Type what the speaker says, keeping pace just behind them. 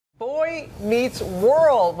Boy Meets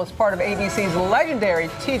World was part of ABC's legendary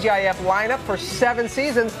TGIF lineup for 7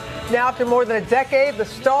 seasons. Now, after more than a decade, the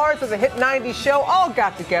stars of the hit 90s show all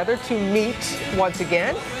got together to meet once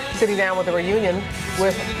again, sitting down with a reunion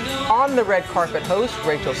with On the Red Carpet host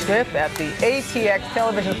Rachel Smith at the ATX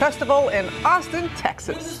Television Festival in Austin,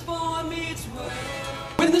 Texas.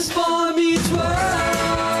 When the sport meets world,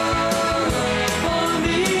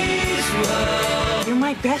 You're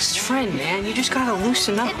my best friend, man. You just gotta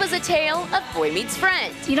loosen up. It was a tale of boy meets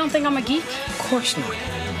friend. You don't think I'm a geek? Of course not.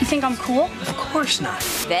 You think I'm cool? Of course not.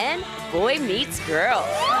 Then boy meets girl.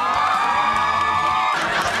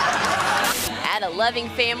 Add a loving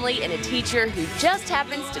family and a teacher who just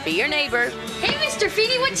happens to be your neighbor. Hey, Mr.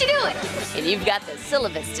 Feeney, what you doing? And you've got the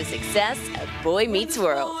syllabus to success of Boy Meets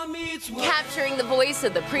World. Capturing the voice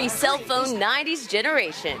of the pre-cell phone 90s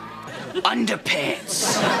generation.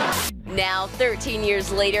 Underpants. Now, 13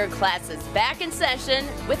 years later, class is back in session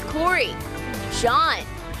with Corey, Sean,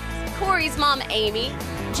 Corey's mom Amy,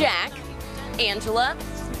 Jack, Angela,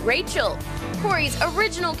 Rachel, Corey's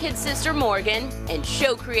original kid sister Morgan, and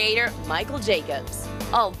show creator Michael Jacobs.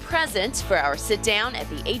 All present for our sit down at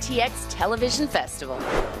the ATX Television Festival.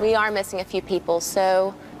 We are missing a few people,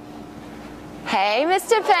 so hey,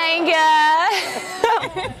 Mr. Panga.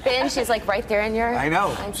 Ben, she's like right there in your... I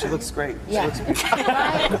know. She looks great. Yeah. She looks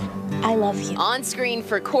beautiful. I love you. On screen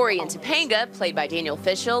for Corey and Topanga, played by Daniel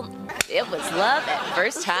Fishel, it was love at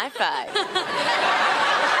first high five.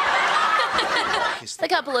 The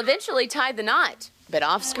couple eventually tied the knot, but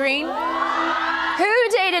off screen, who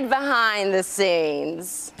dated behind the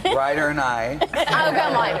scenes? Ryder and I. Oh,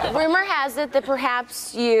 come on. Rumor has it that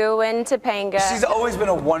perhaps you and Topanga... She's always been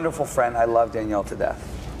a wonderful friend. I love Danielle to death.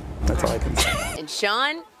 That's all I can say. And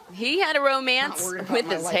Sean, he had a romance with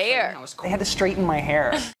his hair. They had to straighten my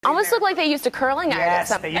hair. Almost looked like they used a curling iron or Yes,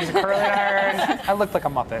 something. they used a curling iron. I looked like a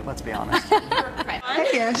Muppet, let's be honest.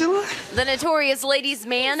 Hey, Angela. The notorious ladies'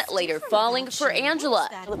 man later falling for Angela.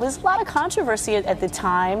 There was a lot of controversy at the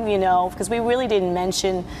time, you know, because we really didn't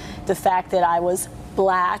mention the fact that I was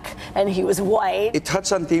black and he was white. It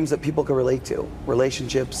touched on themes that people could relate to.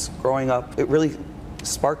 Relationships, growing up. It really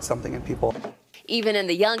sparked something in people. Even in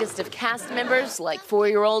the youngest of cast members, like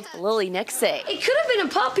 4-year-old Lily Nexay. It could have been a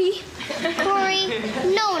puppy. Corey,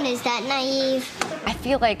 no one is that naive. I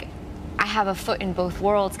feel like I have a foot in both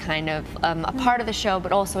worlds, kind of. A part of the show,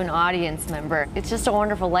 but also an audience member. It's just a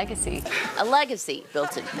wonderful legacy. A legacy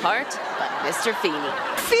built in part by Mr. Feeney.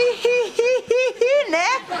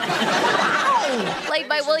 Played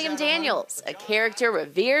by William Daniels, a character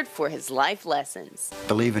revered for his life lessons.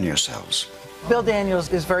 Believe in yourselves. Bill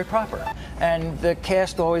Daniels is very proper, and the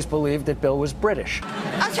cast always believed that Bill was British.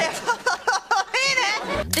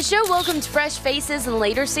 The show welcomed fresh faces in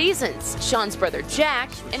later seasons. Sean's brother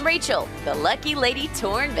Jack and Rachel, the lucky lady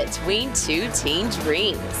torn between 2 teen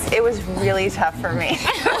dreams. It was really tough for me.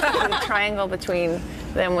 The triangle between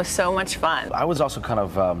them was so much fun. I was also kind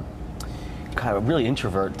of a really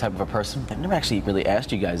introvert type of a person. I've never actually really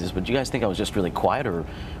asked you guys this, but do you guys think I was just really quiet or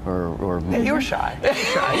Yeah, you were shy. You were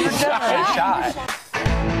definitely shy.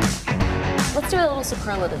 Let's do a little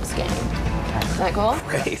superlatives game. Is that cool?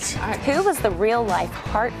 Great. All right. Who was the real life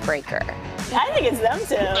heartbreaker? I think it's them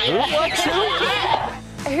two.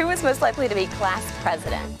 Who was most likely to be class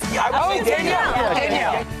president? Yeah, I would say Danielle.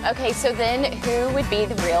 Danielle. Okay, so then who would be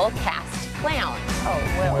the real cast clown?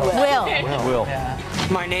 Will. Yeah.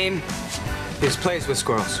 My name is Plays with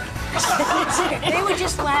Squirrels. They would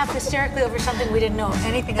just laugh hysterically over something we didn't know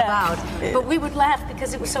anything about. But we would laugh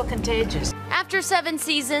because it was so contagious. After 7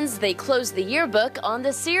 seasons, they closed the yearbook on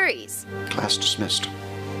the series. Class dismissed.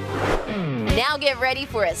 Now get ready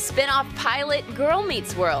for a spin-off pilot, Girl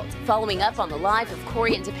Meets World, following up on the life of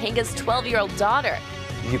Corey and Topanga's 12-year-old daughter.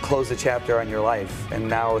 You close a chapter on your life, and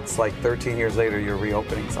now it's like 13 years later, you're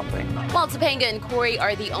reopening something. While Topanga and Corey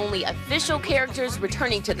are the only official characters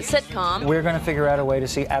returning to the sitcom. We're going to figure out a way to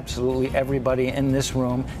see absolutely everybody in this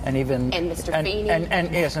room, and even... And Mr. Feeney.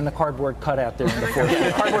 And yes, and the cardboard cutout there in the fourth.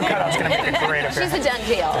 The cardboard cutout's going to make a great appearance. She's a done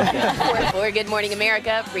deal. For Good Morning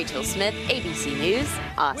America, Rachel Smith, ABC News,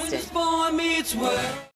 Austin.